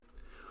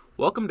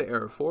Welcome to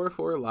Era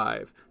 44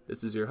 Live.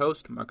 This is your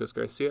host, Marcos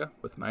Garcia,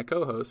 with my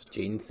co-host,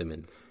 Jaden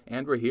Simmons.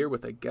 And we're here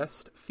with a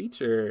guest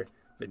feature,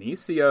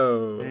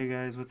 Benicio. Hey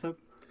guys, what's up?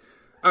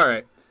 All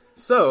right.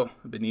 So,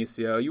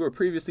 Benicio, you were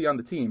previously on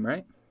the team,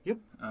 right? Yep.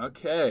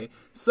 Okay.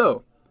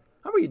 So,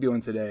 how are you doing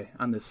today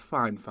on this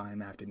fine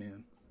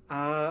afternoon?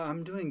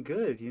 I'm doing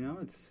good.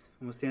 It's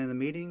almost the end of the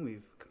meeting.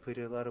 We've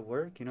completed a lot of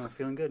work.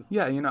 Feeling good.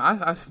 Yeah,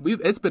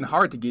 it's been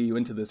hard to get you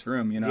into this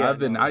room. I've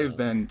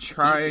been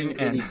trying. He's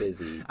been pretty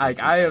busy.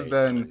 I have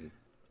been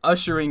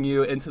ushering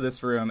you into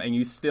this room, and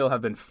you still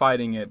have been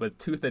fighting it with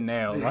tooth and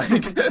nail.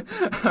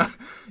 It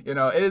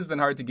has been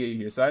hard to get you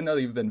here. So I know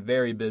that you've been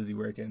very busy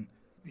working.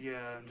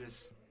 Yeah, I'm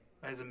just,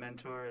 as a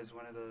mentor, as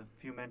one of the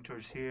few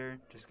mentors here,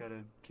 just got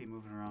to keep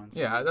moving around. So.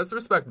 Yeah, that's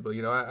respectable.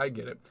 I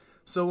get it.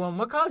 So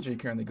what college are you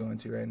currently going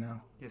to right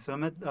now? Yeah, so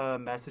I'm at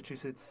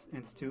Massachusetts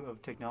Institute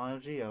of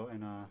Technology out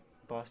in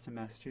Boston,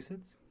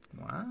 Massachusetts.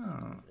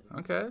 Wow.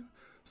 Okay.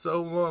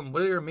 So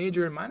what are your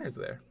major and minors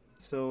there?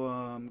 So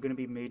I'm going to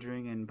be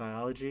majoring in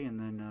biology and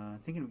then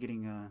thinking of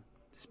getting a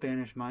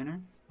Spanish minor.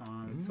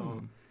 It's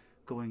all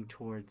going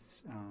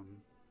towards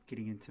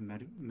getting into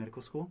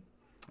medical school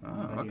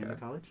by the end of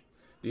college.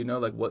 Do you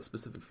know what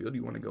specific field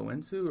you want to go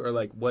into, or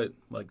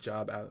what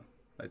job out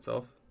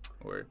itself,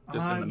 or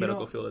just in the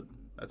medical field?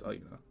 That's all you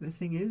know. The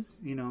thing is,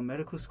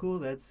 medical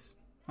school.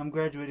 I'm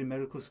graduating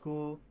medical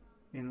school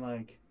in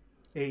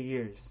 8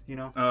 years.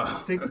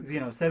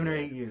 7 or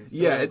 8 years. So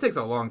yeah, it takes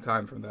a long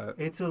time from that.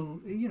 It's a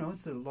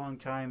long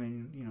time,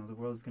 and the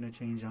world's gonna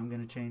change. I'm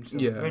gonna change. So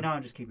yeah. Right now,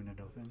 I'm just keeping it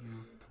open.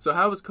 So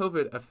how has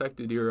COVID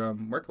affected your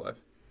work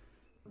life?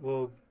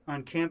 Well,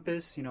 on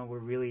campus, we're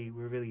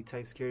really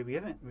tight scared. We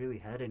haven't really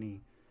had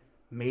any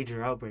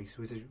major outbreaks,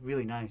 which is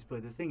really nice.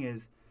 But the thing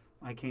is,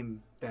 I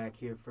came back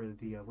here for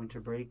the winter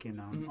break and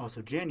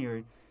also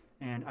January,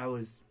 and I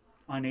was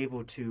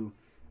unable to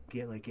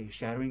get a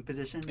shadowing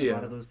position. Yeah. A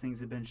lot of those things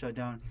have been shut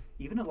down.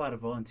 Even a lot of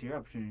volunteer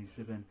opportunities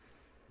have been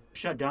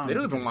shut down. They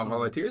don't even want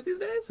volunteers these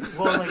days?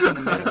 Well, in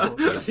the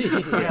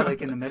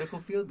medical, in the medical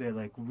field, they're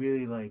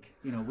really we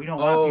don't want people.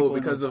 Oh,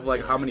 because of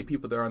how many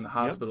people there are in the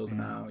hospitals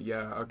now.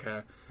 Yeah,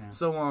 okay. Yeah.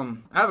 So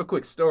I have a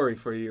quick story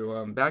for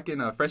you. Back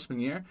in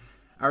freshman year,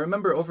 I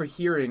remember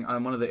overhearing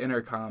on one of the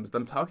intercoms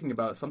them talking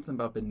about something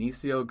about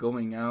Benicio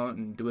going out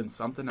and doing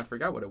something. I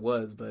forgot what it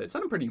was, but it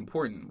sounded pretty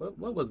important.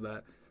 What was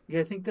that? Yeah,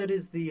 I think that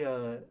is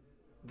the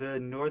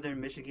Northern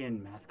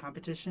Michigan math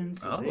competition.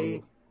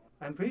 So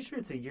I'm pretty sure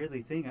it's a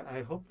yearly thing.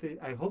 I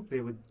hope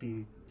they would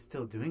be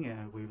still doing it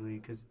at Waverly,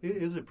 because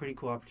it was a pretty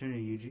cool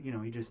opportunity.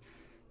 You just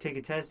take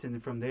a test, and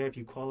then from there, if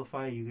you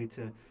qualify, you get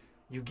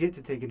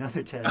to take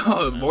another test.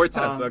 Oh, more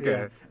tests,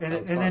 okay. Yeah.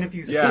 And then if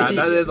you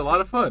that is a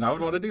lot of fun. I would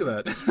want to do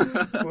that.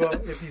 Well,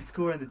 if you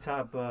score in the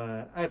top,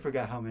 I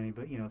forgot how many,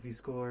 but if you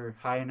score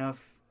high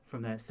enough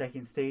from that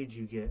second stage,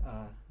 you get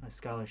a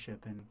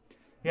scholarship. And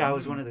yeah, I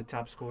was one of the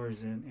top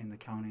scorers in the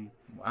county.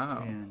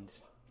 Wow! And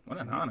what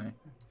an honor.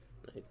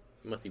 Nice.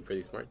 Must be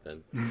pretty smart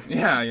then.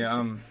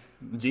 Yeah.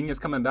 Genius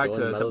coming back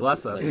to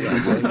bless us.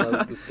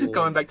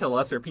 Coming back to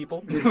lesser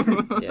people.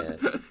 Yeah.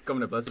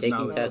 Coming to bless us.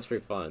 Taking tests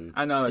for fun.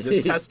 I know,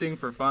 just testing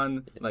for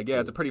fun.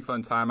 It's a pretty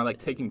fun time. I like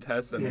taking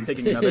tests and then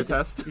taking another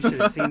test. You should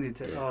have seen the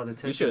test. Oh, the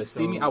test. You should have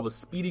seen me. I was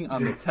speeding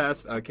on the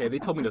test. Okay, they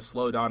told me to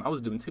slow down. I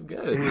was doing too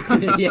good.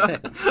 Yeah.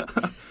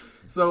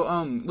 So,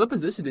 what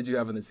position did you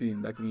have on the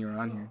team back when you were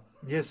on here?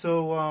 Yeah,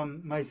 so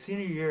my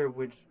senior year,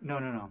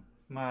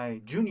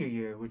 my junior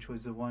year, which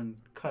was the one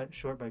cut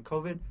short by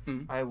COVID,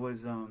 I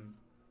was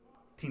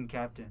team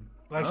captain.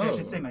 Well, actually, I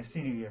should say my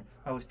senior year,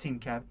 I was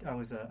I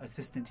was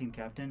assistant team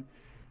captain.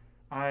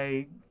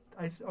 I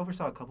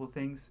oversaw a couple of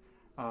things,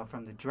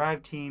 from the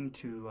drive team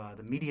to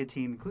the media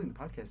team, including the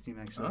podcast team,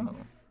 actually.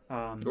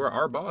 You were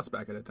our boss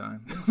back at a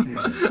time.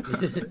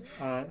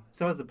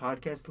 So I was the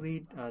podcast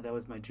lead. That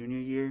was my junior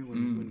year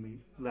when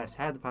we last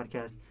had the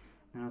podcast.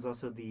 And I was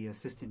also the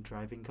assistant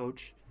driving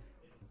coach.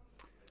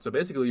 So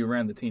basically, you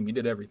ran the team. You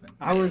did everything.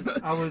 I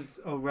was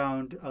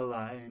around a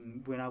lot,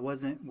 and when I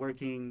wasn't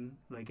working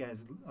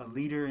as a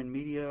leader in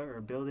media or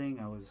building,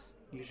 I was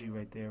usually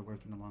right there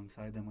working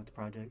alongside them with the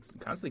projects.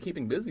 Constantly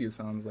keeping busy. It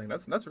sounds like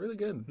that's really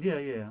good.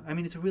 Yeah. I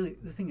mean,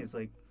 the thing is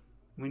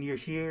when you're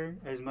here,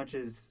 as much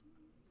as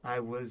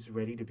I was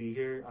ready to be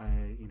here,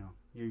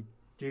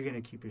 you're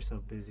gonna keep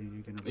yourself busy.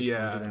 And you're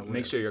gonna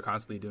make sure you're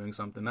constantly doing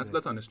something.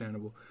 That's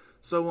understandable.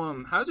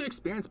 So how's your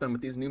experience been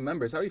with these new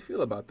members? How do you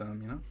feel about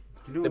them?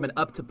 They've been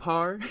up to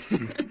par.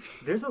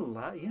 There's a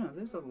lot,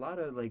 there's a lot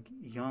of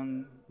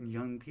young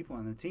people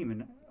on the team,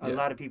 and a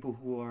lot of people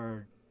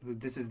who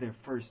this is their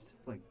first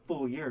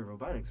full year of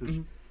robotics, which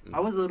I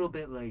was a little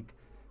bit I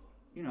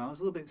was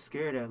a little bit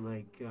scared at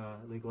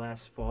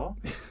last fall,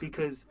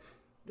 because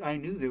I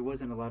knew there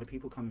wasn't a lot of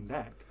people coming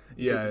back.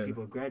 Because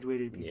people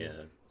graduated,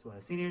 so a lot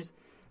of seniors,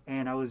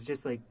 and I was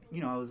just I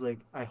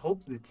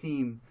hope the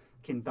team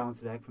can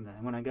bounce back from that.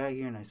 And when I got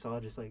here and I saw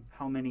just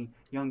how many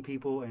young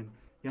people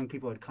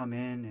had come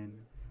in, and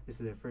this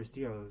is their first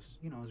year,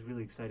 I was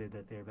really excited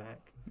that they're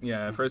back.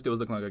 Yeah, at first it was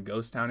looking like a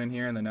ghost town in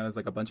here, and then now there's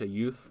a bunch of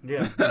youth.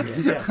 Yeah, and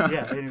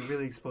it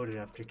really exploded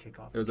after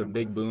kickoff. There was a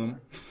big boom.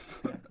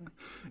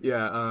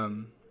 Yeah,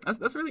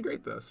 that's really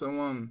great though.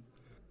 So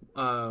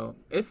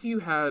if you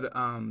had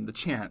the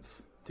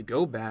chance to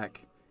go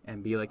back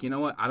and be like, you know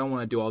what, I don't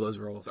want to do all those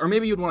roles, or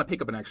maybe you'd want to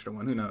pick up an extra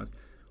one. Who knows?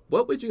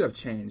 What would you have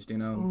changed? You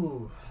know,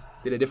 Ooh.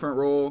 Did a different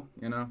role?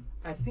 You know,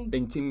 I think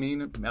being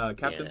team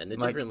captain. Yeah, in a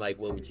different life,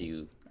 what would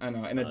you? I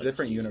know, in a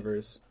different choose?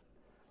 universe.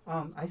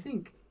 I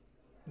think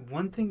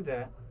one thing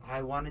that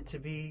I wanted to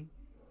be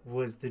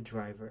was the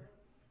driver.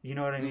 You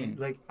know what I mean?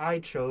 Like I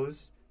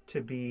chose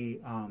to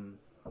be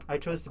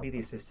the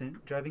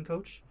assistant driving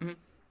coach,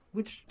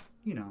 which,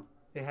 you know,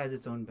 it has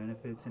its own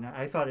benefits, and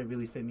I thought it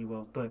really fit me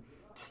well. But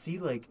to see,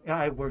 like,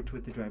 I worked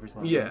with the drivers a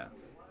lot. Yeah.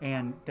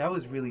 And that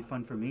was really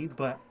fun for me.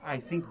 But I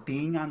think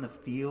being on the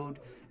field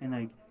and,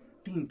 like,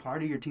 being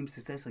part of your team's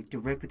success, like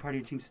directly part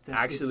of your team's success.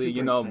 Actually,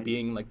 you know, exciting.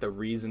 Being like the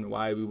reason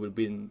why we would have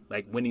been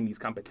like winning these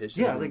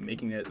competitions and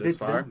making it this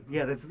far. Them.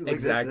 Yeah, that's like,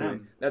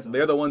 exactly.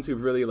 They're the ones who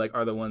really like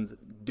are the ones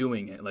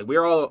doing it. Like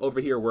we're all over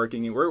here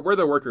working, and we're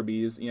the worker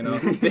bees. You know,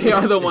 they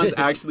are the ones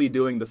actually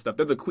doing the stuff.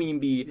 They're the queen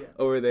bee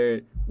over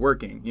there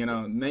working. You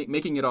know,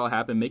 making it all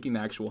happen, making the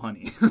actual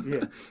honey.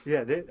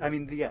 yeah.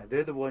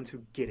 They're the ones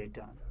who get it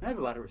done. I have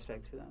a lot of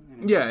respect for them.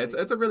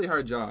 It's a really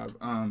hard job.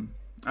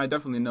 I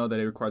definitely know that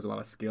it requires a lot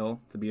of skill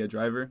to be a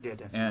driver. Yeah,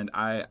 definitely. And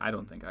I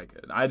don't think I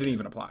could. I didn't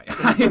even apply.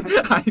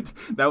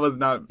 That was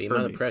not the for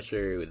amount me. of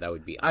pressure that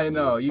would be on I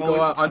know. You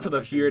go out onto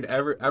the field,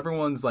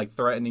 everyone's like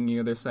threatening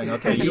you. They're saying,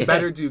 okay, you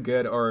better do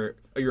good or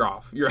you're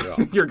off.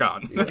 You're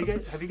gone.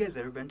 Have you guys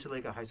ever been to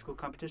like a high school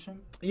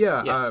competition?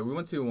 Yeah. We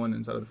went to one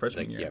inside of the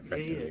freshman year. Yeah,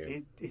 freshman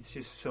year. It's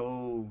just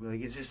so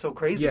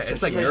crazy. Yeah,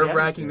 it's like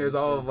nerve-wracking. There's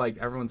all of like,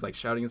 everyone's like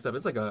shouting and stuff.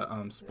 It's like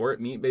a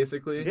sport meet,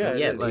 basically.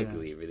 Yeah,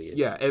 basically, it really is.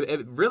 Yeah,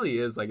 it really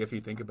is. Like, if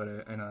you think about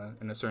it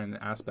in a certain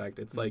aspect,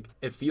 it's like,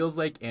 it feels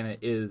like, and it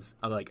is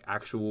a like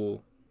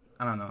actual,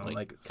 I don't know,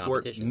 like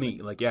sport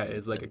meet. Like, yeah,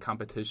 it's like a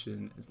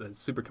competition. It's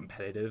super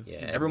competitive. Yeah,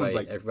 everyone's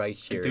like everybody's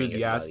cheering,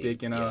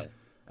 enthusiastic, you know. Yeah.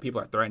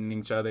 People are threatening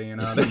each other, you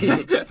know.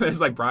 There's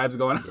like bribes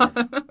going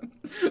on.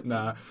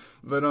 Nah,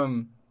 but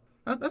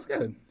that's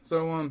good.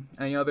 So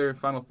any other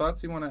final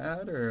thoughts you want to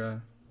add,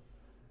 or?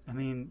 I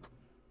mean,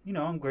 you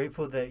know, I'm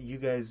grateful that you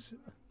guys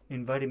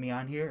invited me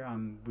on here.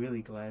 I'm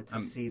really glad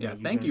to see that. Yeah,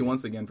 thank you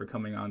once again for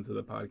coming on to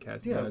the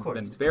podcast. Yeah, of course.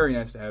 It's been very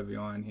nice to have you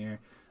on here.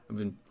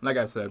 Like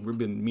I said, we've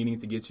been meaning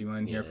to get you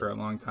in here for a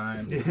long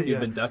time. You've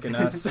been ducking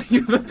us.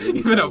 You've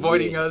been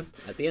avoiding us.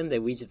 At the end of the day,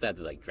 we just had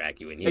to like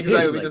drag you in here.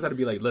 Exactly. We just had to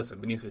be like, listen,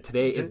 Benicio,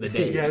 today is the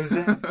day. Yeah,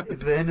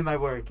 it's the end of my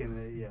work.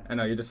 I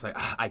know, you're just like,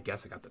 I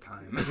guess I got the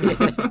time.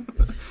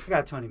 I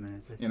got 20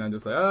 minutes. You know,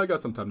 just like, I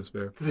got some time to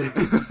spare.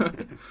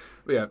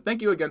 But yeah,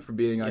 thank you again for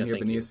being on here,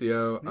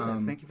 Benicio.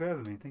 Thank you for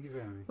having me.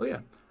 Well, yeah.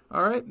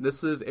 All right,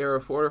 this is Era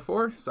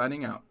 404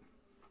 signing out.